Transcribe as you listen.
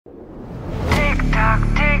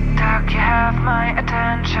have my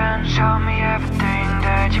attention. Show me everything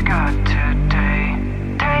that you got today.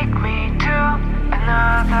 Take me to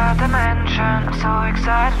another dimension. I'm so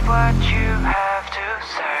excited what you have to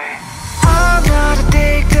say. I'm not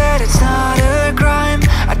addicted, it's not